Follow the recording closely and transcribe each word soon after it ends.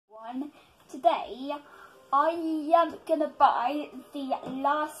everyone. Today I am gonna buy the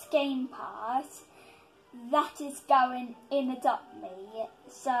last Game Pass that is going in Adopt Me.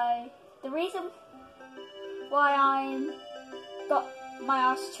 So the reason why I got my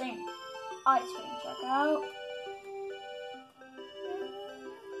ice cream check out.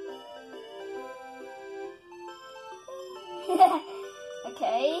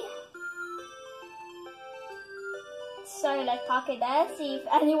 Okay. So let's park it there, see if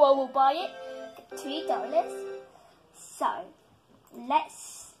anyone will buy it for $2. So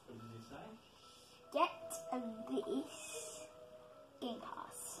let's get this Game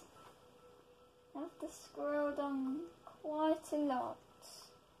Pass. I have to scroll down quite a lot.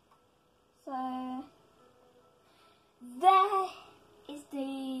 So there is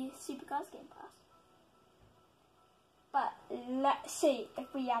the Supercars Game Pass. But let's see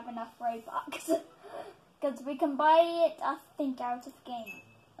if we have enough Robux. Because we can buy it, I think, out of game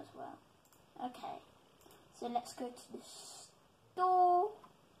as well. Okay, so let's go to the store.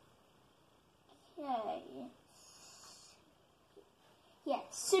 Okay. Yeah,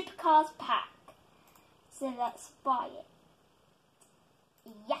 Supercars pack. So let's buy it.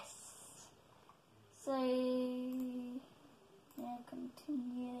 Yes. So, yeah,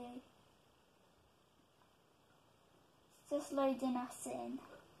 continue. It's just loading us in.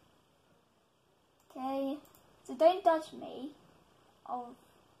 Okay, so don't judge me of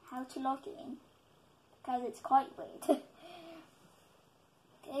how to log in, because it's quite weird. Okay,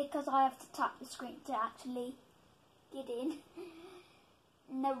 because I have to tap the screen to actually get in.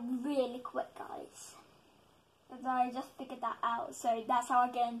 No, really quick, guys. Because I just figured that out, so that's how I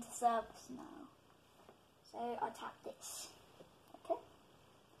get into service now. So I tap this. Okay,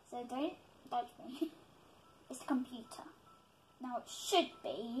 so don't judge me. It's the computer. Now it should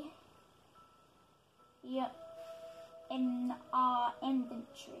be in our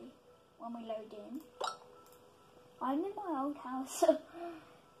inventory when we load in. I'm in my old house, so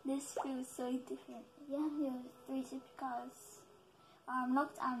this feels so different. Yeah, there are 3 supercars.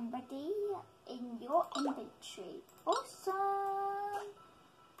 Locked and ready in your inventory. Awesome!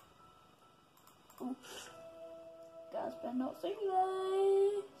 Oops. Guys, better not say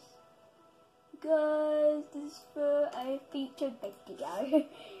this. Guys, this is for a featured video.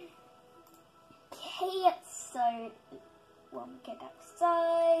 Okay, so when we get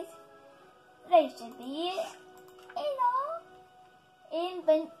outside, they should be in our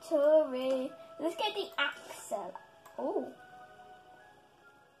inventory. Let's get the Axel.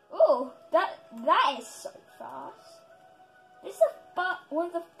 Oh, that is so fast. This is one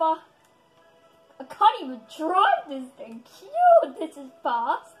of the fast. I can't even drive this thing. Cute, this is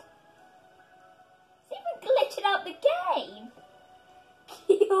fast. It's even glitching out the game.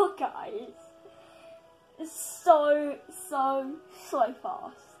 Cute, guys. It's so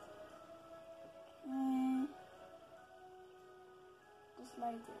fast. Just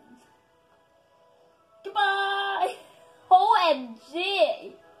loading. Goodbye! OMG!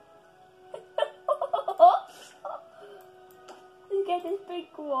 Look at this big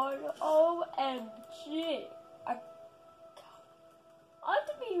one. OMG! I have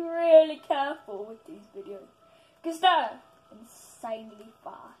to be really careful with these videos, because they're insanely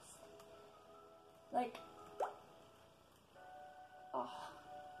fast. Like, oh,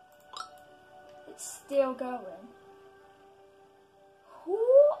 it's still going.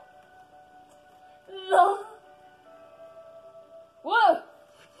 No. Whoa!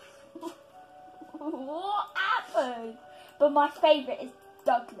 What happened? But my favourite is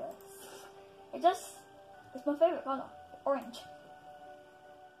Douglas. It's my favourite colour, orange.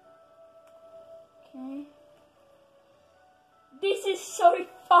 Okay. This is so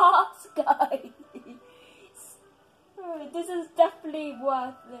fast, guys. This is definitely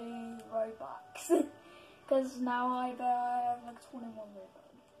worth the Robux. Because now I have like 21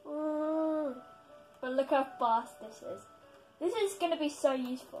 Robux. But look how fast this is. This is going to be so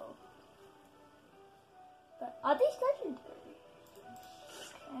useful. But are these legendary?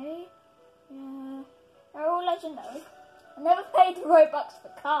 Okay. Yeah. They're all legendary. I never paid Robux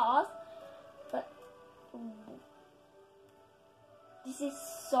for cars. But this is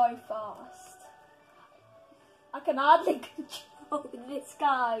so fast. I can hardly control this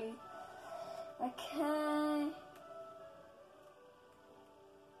guy. Okay.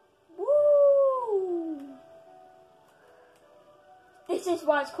 Woo! This is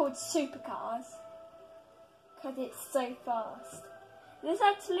why it's called Supercars. Because it's so fast. Let's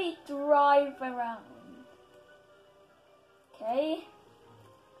actually drive around. Okay.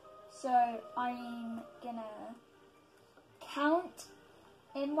 So I'm gonna count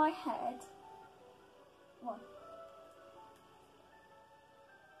in my head. 1.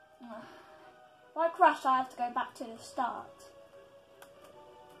 No. If I crash, I have to go back to the start.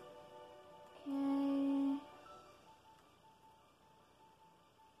 Okay.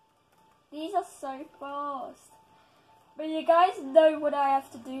 These are so fast. But you guys know what I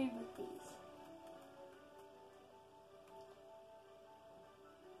have to do with these.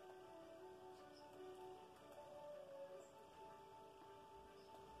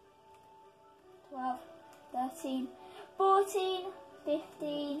 Twelve, 13, 14,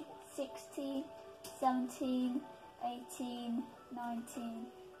 15, 16, 17, 18, 19,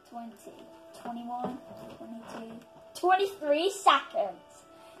 20, 21, 22, 23 seconds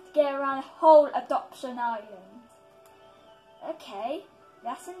to get around the whole Adoption Island. Okay,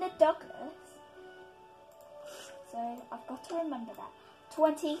 that's in the Douglas. So I've got to remember that.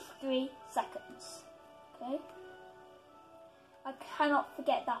 23 seconds. Okay? I cannot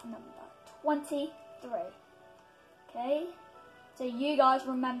forget that number. 23. Okay? So you guys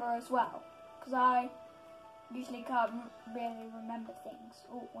remember as well. Because I usually can't really remember things.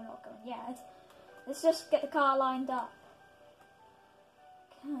 Oh, we're not going yet. Let's just get the car lined up.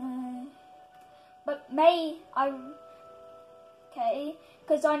 Okay. But okay,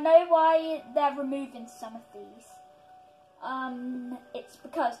 because I know why they're removing some of these. It's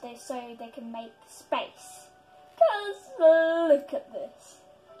because they can make space. Because look at this.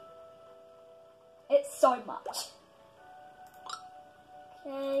 It's so much.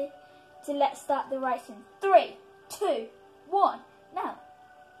 Okay, so let's start the race in 3, 2, 1, now.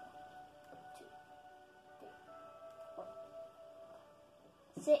 2, 3, 4,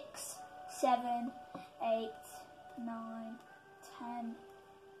 6, 7, 8, 9, 10,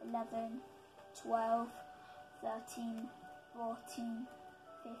 11, 12, 13, 14,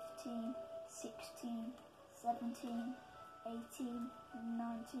 15, 16, 17, 18,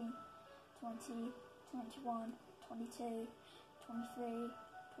 19, 20, 21, 22, 23,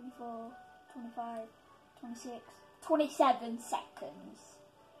 24, 25, 26, 27 seconds.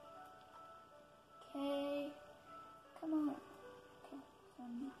 Okay, come on. Okay,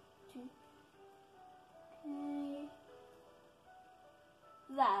 1, 2, okay.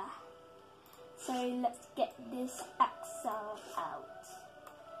 There. So let's get this axle out.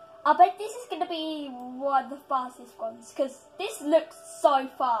 I bet this is going to be one of the fastest ones because this looks so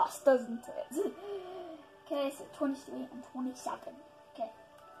fast, doesn't it? Okay, so 23 and 27. Okay,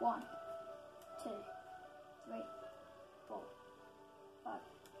 1, 2, 3, 4, 5,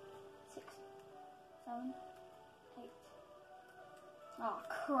 6, 7, 8. Oh,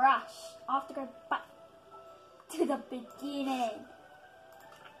 crash. I have to go back to the beginning.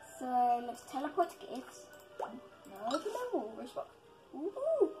 So let's teleport to gifts. No, open the walrus box.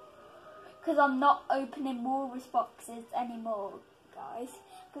 Ooh. Because I'm not opening walrus boxes anymore, guys.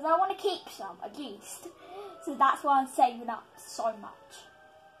 Because I want to keep some, at least. So that's why I'm saving up so much.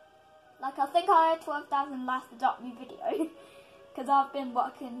 Like, I think I had 12,000 last Adopt Me video. Because I've been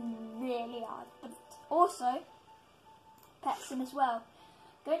working really hard. But also, Petson as well.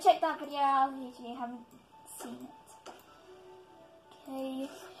 Go check that video out if you haven't seen it. Okay.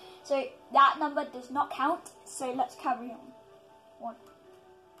 So that number does not count, so let's carry on. 1,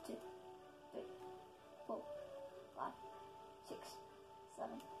 2, 3, 4, 5, 6,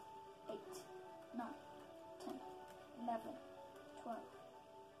 7, 8, 9, 10, 11, 12,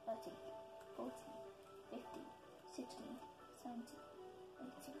 13, 14, 15, 16, 17,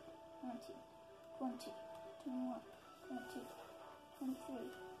 18, 19, 20, 21, 22, 23,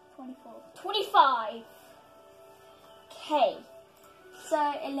 24, 25. Okay.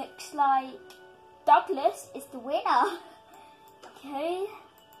 So it looks like Douglas is the winner. Okay.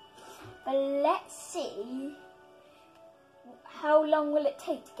 But let's see how long will it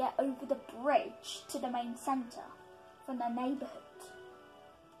take to get over the bridge to the main centre from the neighbourhood.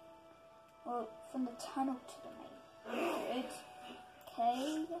 Well, from the tunnel to the neighbourhood.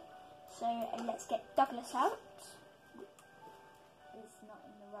 Okay. So let's get Douglas out. He's not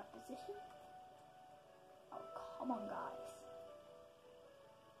in the right position. Oh, come on, guys.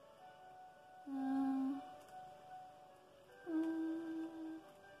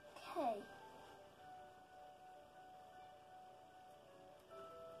 Okay.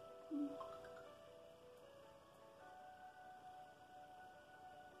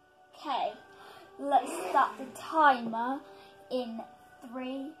 Okay, let's start the timer in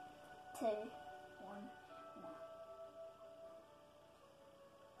 3, 2, 1, now.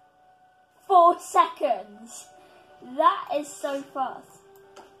 4 seconds. That is so fast.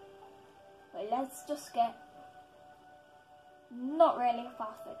 Wait, let's just get not really a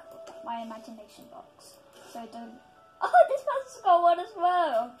fast vehicle, my imagination box. So don't. Oh, this person's got one as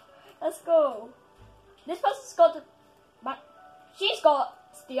well. Let's go. This person's got. She's got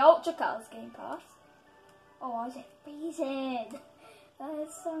the Ultra Cars Game Pass. Oh, why is it freezing? That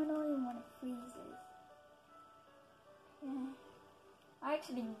is so annoying when it freezes. Yeah. I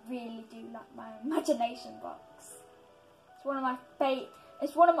actually really do like my imagination box. It's one of my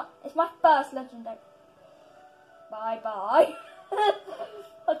it's my first legendary. Bye bye.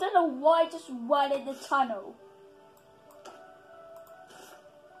 I don't know why I just went in the tunnel.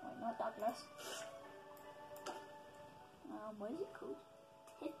 Wait, not Douglas. What is it called?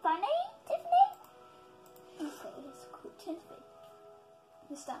 Tiffany? Okay, it's called Tiffany.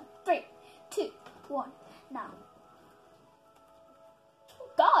 This time. 3, 2, 1, now.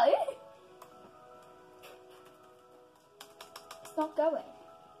 Go! It's not going.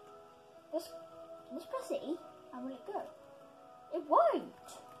 Let's press E and will it go? It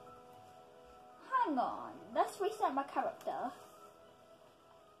won't! Hang on, let's reset my character.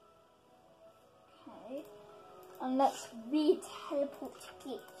 Okay. And let's re-teleport to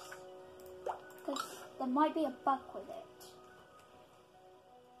gifts. Because there might be a bug with it.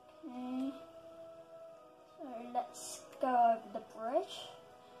 Okay. So let's go over the bridge.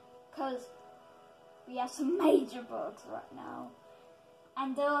 Because we have some major bugs right now.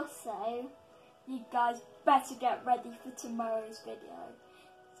 And also, you guys better get ready for tomorrow's video.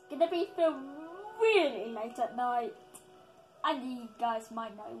 It's going to be filmed really late at night. And you guys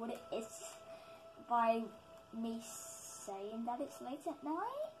might know what it is by me saying that it's late at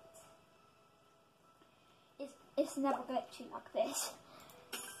night. It's never glitchy like this.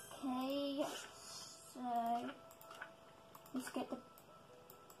 Okay, so let's get the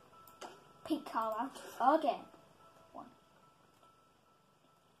pink car out again. 1,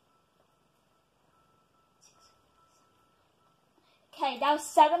 6. Okay, that was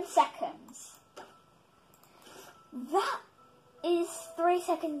 7 seconds. That is 3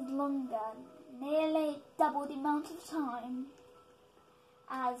 seconds longer. Nearly double the amount of time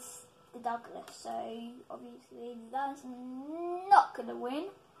as the Douglas, so obviously that's not going to win.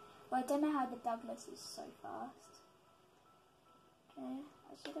 But I don't know how the Douglas is so fast. Okay,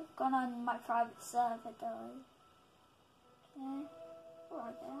 I should have gone on my private server though. Okay,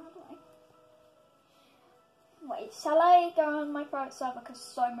 alright there, how do I? Wait, shall I go on my private server because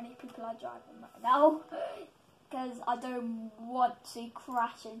so many people are driving right now? Because I don't want to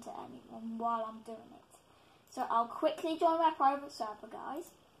crash into anyone while I'm doing it. So I'll quickly join my private server,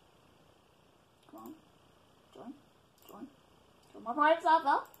 guys. Come on. Join my private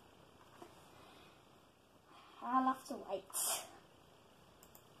server. I'll have to wait.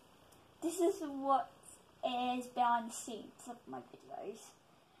 This is what is behind the scenes of my videos.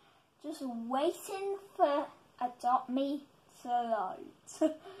 Just waiting for Adopt Me to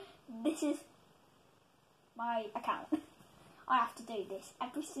load. This is my account. I have to do this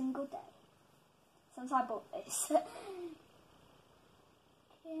every single day since I bought this.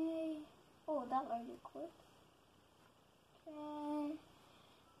 Okay. Oh, that loaded quick. Okay.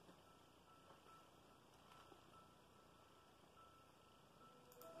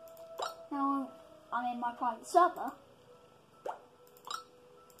 Now I'm in my private server.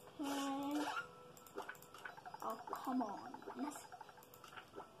 Okay. Oh, come on.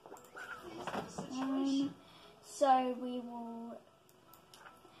 So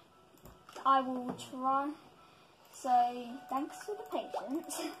I will try. So thanks for the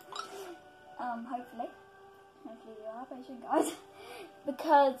patience. Hopefully you are patient, guys,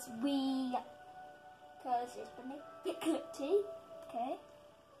 because it's been a bit glitchy. Okay.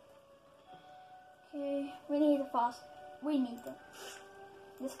 Okay, we need it.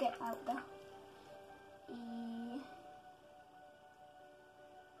 Let's get out there.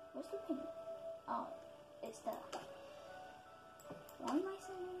 Where's the pin? Oh, it's there. Why am I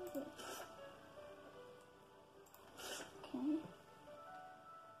saying this? Okay.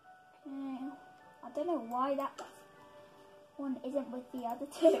 Okay. I don't know why that one isn't with the other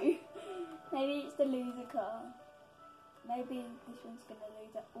two. Maybe it's the loser car. Maybe this one's gonna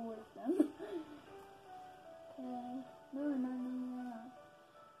lose at all of them. Okay. No.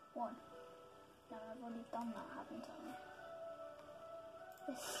 1. No, I've already done that, haven't I?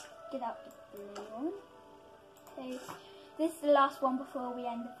 Let's get out the blue one. Okay. This is the last one before we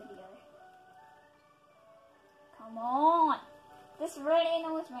end the video. Come on! This really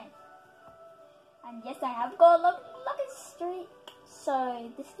annoys me. And yes, I have got a lucky streak.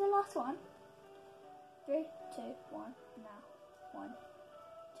 So, this is the last one. 3, 2, 1, now. 1,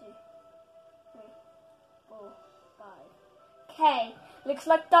 2, 3, 4, 5. Okay, looks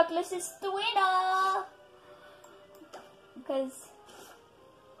like Douglas is the winner. Because,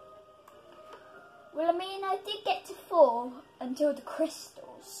 well, I mean, I did get to 4 until the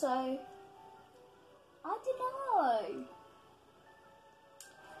crystals, so I don't know.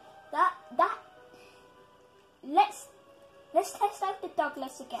 let's test out the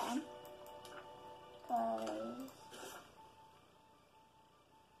Douglas again.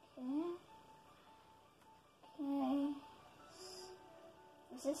 Okay.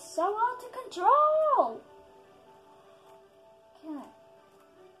 This is so hard to control. Okay.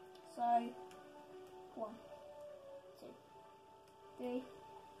 So 1, 2, 3,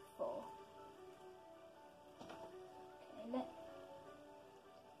 4. Okay,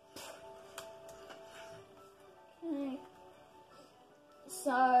 okay.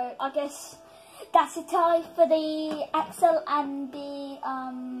 So I guess that's a tie for the Axel and the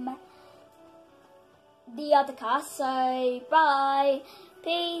other car. So bye,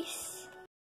 peace.